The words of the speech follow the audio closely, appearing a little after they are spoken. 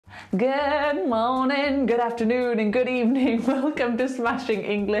Good morning, good afternoon and good evening. Welcome to Smashing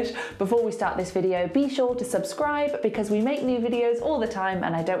English. Before we start this video, be sure to subscribe because we make new videos all the time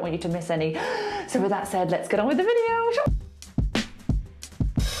and I don't want you to miss any. So with that said, let's get on with the video.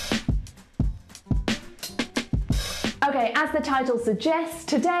 Okay, as the title suggests,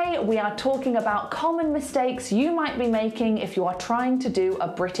 today we are talking about common mistakes you might be making if you are trying to do a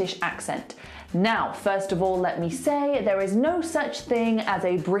British accent. Now, first of all, let me say there is no such thing as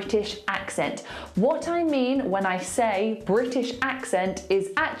a British accent. What I mean when I say British accent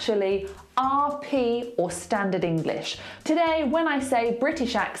is actually RP or Standard English. Today, when I say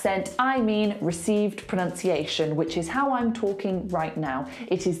British accent, I mean received pronunciation, which is how I'm talking right now.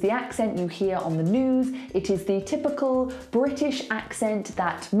 It is the accent you hear on the news. It is the typical British accent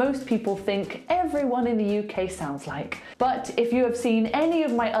that most people think everyone in the UK sounds like. But if you have seen any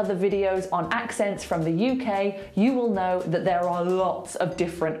of my other videos on accents from the UK, you will know that there are lots of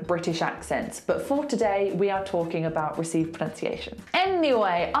different British accents. But for today, we are talking about received pronunciation.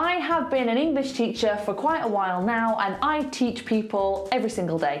 Anyway, I have been an English teacher for quite a while now and I teach people every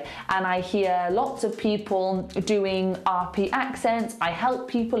single day and I hear lots of people doing RP accents. I help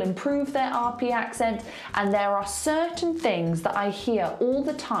people improve their RP accent and there are certain things that I hear all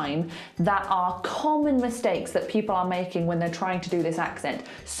the time that are common mistakes that people are making when they're trying to do this accent.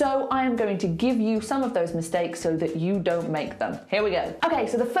 So I am going to give you some of those mistakes so that you don't make them. Here we go. Okay,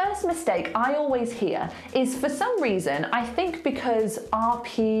 so the first mistake I always hear is, for some reason, I think because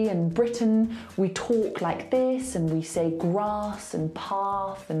RP and Britain, we talk like this and we say grass and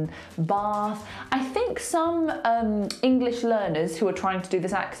path and bath. I think some English learners who are trying to do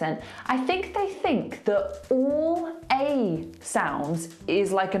this accent, I think they think that all A sounds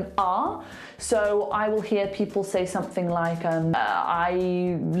is like an R. So I will hear people say something like,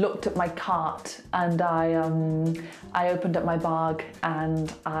 I looked at my cart and I opened up my bag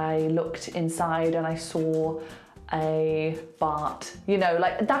and I looked inside and I saw a Bart. You know,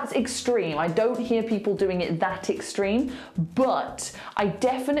 like that's extreme. I don't hear people doing it that extreme, but I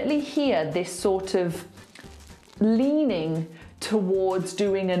definitely hear this sort of leaning towards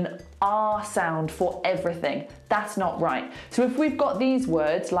doing an R sound for everything. That's not right. So if we've got these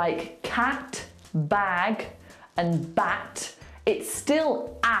words like cat, bag, and bat, it's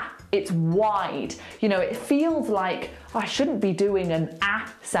still ah, it's wide. You know, it feels like I shouldn't be doing an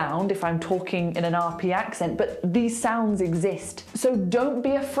ah sound if I'm talking in an RP accent, but these sounds exist. So don't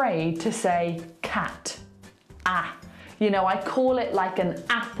be afraid to say cat, ah. You know, I call it like an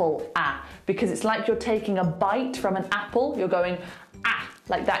apple ah, because it's like you're taking a bite from an apple. You're going ah,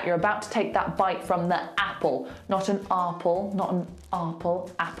 like that. You're about to take that bite from the apple, not an apple, not an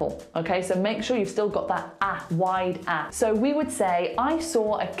apple. Okay, so make sure you've still got that ah, wide ah. So we would say, I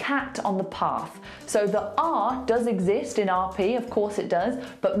saw a cat on the path. So the R does exist in RP, of course it does,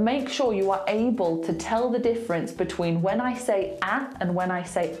 but make sure you are able to tell the difference between when I say ah and when I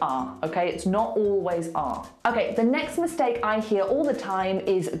say R, okay? It's not always R. Okay, the next mistake I hear all the time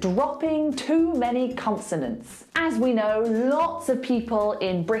is dropping too many consonants. As we know, lots of people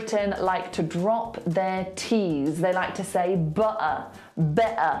in Britain like to drop their T's. They like to say butter,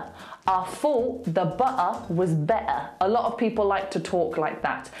 better. I thought the butter was better. A lot of people like to talk like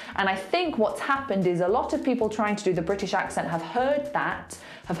that. And I think what's happened is a lot of people trying to do the British accent have heard that,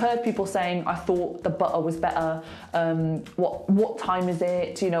 have heard people saying, I thought the butter was better, what time is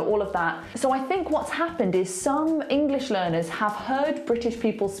it, you know, all of that. So I think what's happened is some English learners have heard British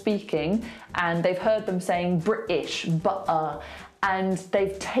people speaking and they've heard them saying British, butter, and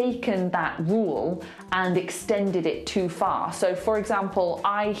they've taken that rule and extended it too far. So for example,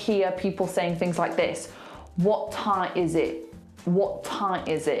 I hear people saying things like this, what time is it? What time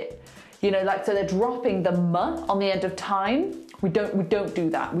is it? You know, like, so they're dropping the m on the end of time. We don't do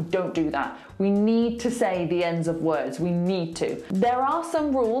that, we don't do that. We need to say the ends of words, we need to. There are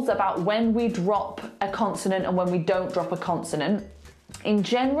some rules about when we drop a consonant and when we don't drop a consonant. In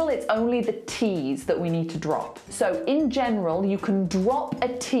general, it's only the T's that we need to drop. So in general, you can drop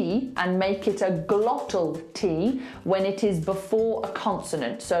a T and make it a glottal T when it is before a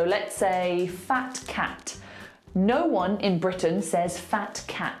consonant. So let's say fat cat. No one in Britain says fat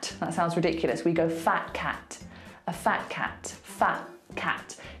cat. That sounds ridiculous. We go fat cat, a fat cat, fat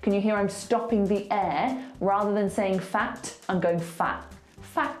cat. Can you hear I'm stopping the air? Rather than saying fat, I'm going fat,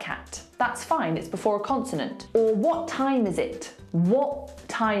 fat cat. That's fine, it's before a consonant. Or what time is it? What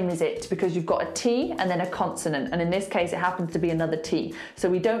time is it? Because you've got a T and then a consonant, and in this case it happens to be another T. So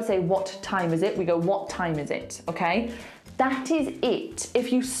we don't say what time is it, we go what time is it, okay? That is it.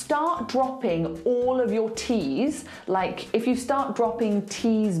 If you start dropping all of your T's, like if you start dropping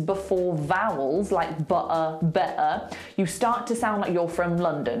T's before vowels, like butter, better, you start to sound like you're from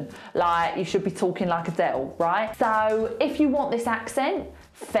London. Like you should be talking like Adele, right? So if you want this accent,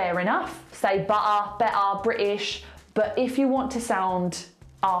 fair enough. Say butter, better, British. But if you want to sound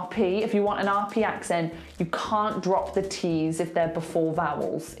RP, if you want an RP accent, you can't drop the T's if they're before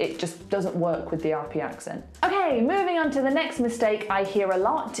vowels. It just doesn't work with the RP accent. Okay, moving on to the next mistake I hear a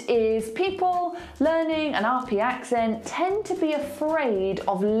lot is people learning an RP accent tend to be afraid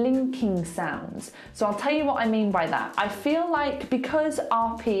of linking sounds. So I'll tell you what I mean by that. I feel like because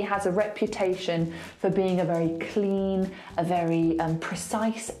RP has a reputation for being a very clean, a very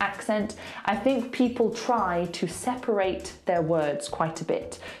precise accent, I think people try to separate their words quite a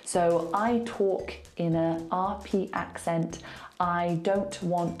bit. So I talk in an RP accent. I don't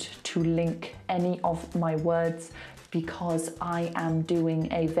want to link any of my words because I am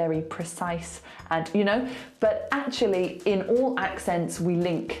doing a very precise and, but actually in all accents we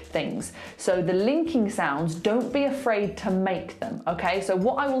link things. So the linking sounds, don't be afraid to make them, okay? So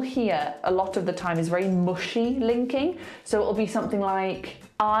what I will hear a lot of the time is very mushy linking. So it'll be something like,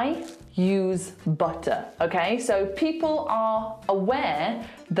 I use butter, okay? So people are aware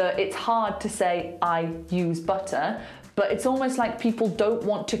that it's hard to say I use butter, but it's almost like people don't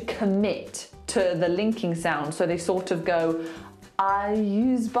want to commit to the linking sound. So they sort of go, I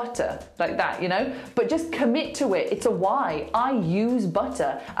use butter, like that, But just commit to it. It's a Y. I use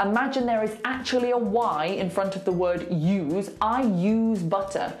butter. Imagine there is actually a Y in front of the word use. I use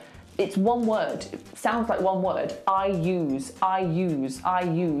butter. It's one word. It sounds like one word. I use, I use, I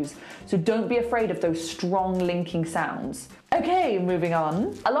use. So don't be afraid of those strong linking sounds. Okay, moving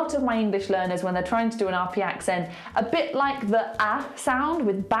on. A lot of my English learners, when they're trying to do an RP accent, a bit like the A sound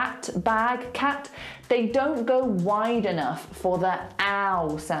with bat, bag, cat, they don't go wide enough for the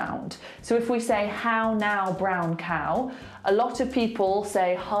ow sound. So if we say, how now, brown cow, a lot of people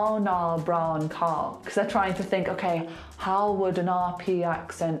say, how now, brown cow, because they're trying to think, okay, how would an RP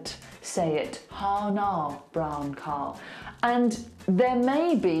accent say it? How now, brown cow? And there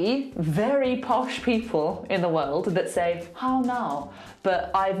may be very posh people in the world that say, how now?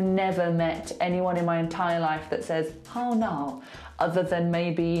 But I've never met anyone in my entire life that says, how now? Other than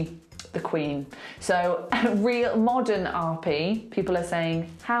maybe the Queen. So real modern RP, people are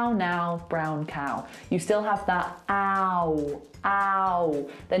saying, how now, brown cow? You still have that ow, ow.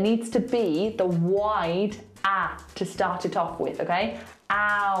 There needs to be the wide ah to start it off with, okay?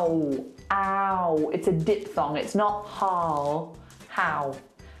 Ow, ow. It's a diphthong. It's not how.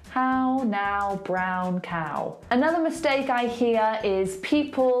 How now, brown cow. Another mistake I hear is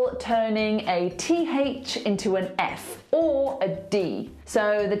people turning a TH into an F or a D.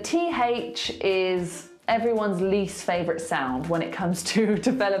 So the TH is everyone's least favourite sound when it comes to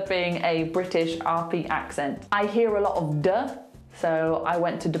developing a British RP accent. I hear a lot of duh. So I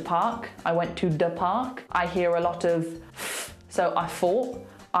went to the park. I went to the park. I hear a lot of f. So I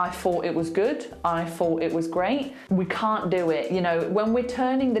thought it was good. I thought it was great. We can't do it. When we're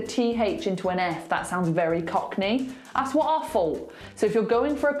turning the TH into an F, that sounds very Cockney. That's what I thought. So if you're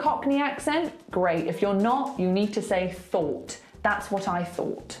going for a Cockney accent, great. If you're not, you need to say thought. That's what I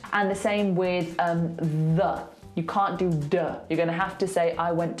thought. And the same with the. You can't do duh. You're gonna have to say,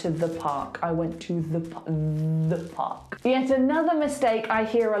 I went to the park. I went to the park. Yet another mistake I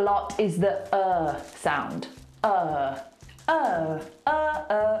hear a lot is the sound.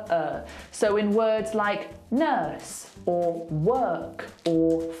 So in words like nurse or work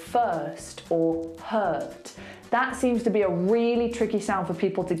or first or hurt, that seems to be a really tricky sound for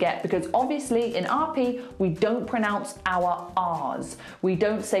people to get because obviously in RP we don't pronounce our R's. We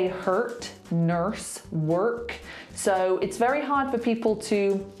don't say hurt, nurse, work. So it's very hard for people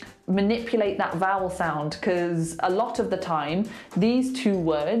to manipulate that vowel sound because a lot of the time these two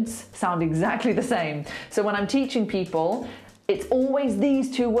words sound exactly the same. So when I'm teaching people, it's always these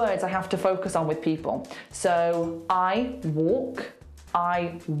two words I have to focus on with people. So I walk,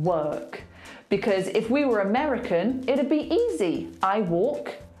 I work. Because if we were American, it'd be easy. I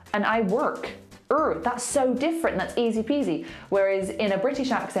walk and I work. That's so different, that's easy peasy. Whereas in a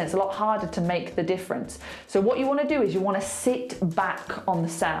British accent, it's a lot harder to make the difference. So what you want to do is you want to sit back on the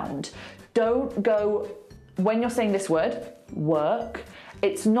sound. Don't go, when you're saying this word, work,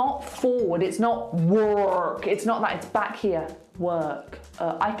 it's not forward, it's not work, it's not that, it's back here, work.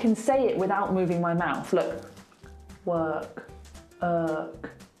 I can say it without moving my mouth, look, work,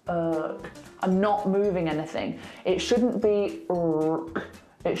 I'm not moving anything. It shouldn't be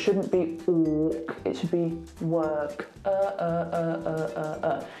it shouldn't be it should be work.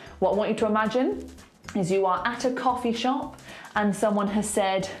 What I want you to imagine is you are at a coffee shop and someone has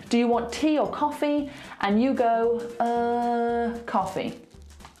said, do you want tea or coffee? And you go, coffee,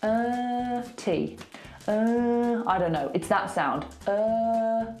 tea, I don't know, it's that sound,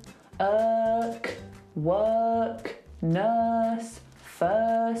 work, nurse,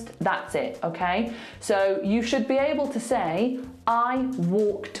 first, that's it, okay? So you should be able to say, I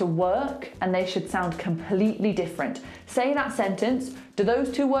walk to work, and they should sound completely different. Say that sentence. Do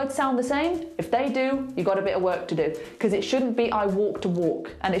those two words sound the same? If they do, you've got a bit of work to do, because it shouldn't be I walk to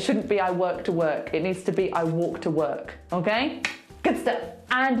walk, and it shouldn't be I work to work. It needs to be I walk to work, okay? Good stuff.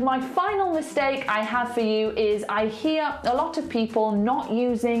 And my final mistake I have for you is I hear a lot of people not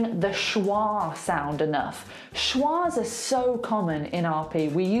using the schwa sound enough. Schwas are so common in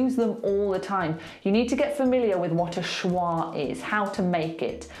RP. We use them all the time. You need to get familiar with what a schwa is, how to make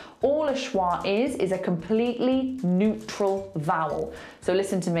it. All a schwa is a completely neutral vowel. So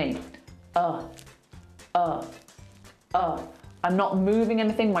listen to me. I'm not moving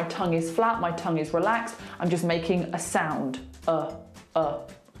anything. My tongue is flat, my tongue is relaxed. I'm just making a sound.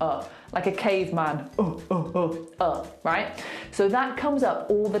 Like a caveman, right? So that comes up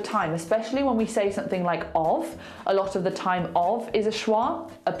all the time, especially when we say something like of. A lot of the time of is a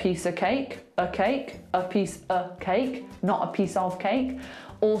schwa, a piece of cake, a piece of cake, not a piece of cake.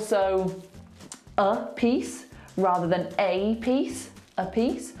 Also, a piece rather than a piece, a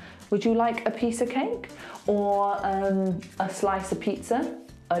piece. Would you like a piece of cake? Or a slice of pizza?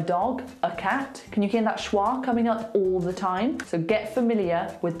 A dog, a cat. Can you hear that schwa coming up all the time? So get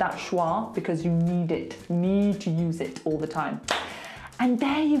familiar with that schwa because you need it. You need to use it all the time. And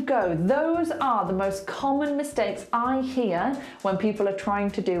there you go. Those are the most common mistakes I hear when people are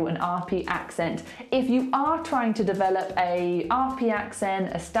trying to do an RP accent. If you are trying to develop a RP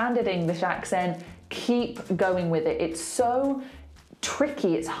accent, a standard English accent, keep going with it. It's so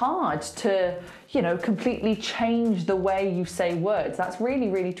tricky. It's hard to, you know, completely change the way you say words. That's really,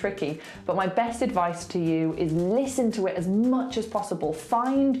 really tricky. But my best advice to you is listen to it as much as possible.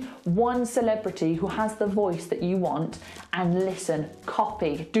 Find one celebrity who has the voice that you want and listen,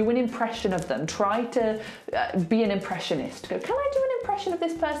 copy, do an impression of them. Try to be an impressionist. Go, can I do an impression of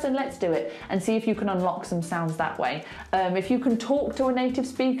this person? Let's do it. And see if you can unlock some sounds that way. If you can talk to a native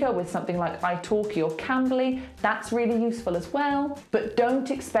speaker with something like italki or Cambly, that's really useful as well. But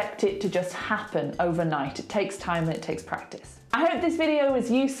don't expect it to just happen overnight. It takes time and it takes practice. I hope this video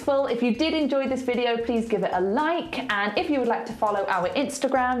was useful. If you did enjoy this video, please give it a like. And if you would like to follow our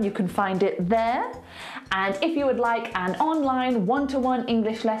Instagram, you can find it there. And if you would like an online one-to-one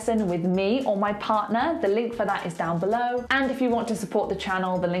English lesson with me or my partner, the link for that is down below. And if you want to support the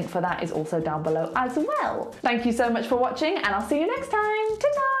channel, the link for that is also down below as well. Thank you so much for watching, and I'll see you next time.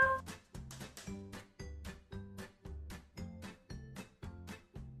 Ta-ta!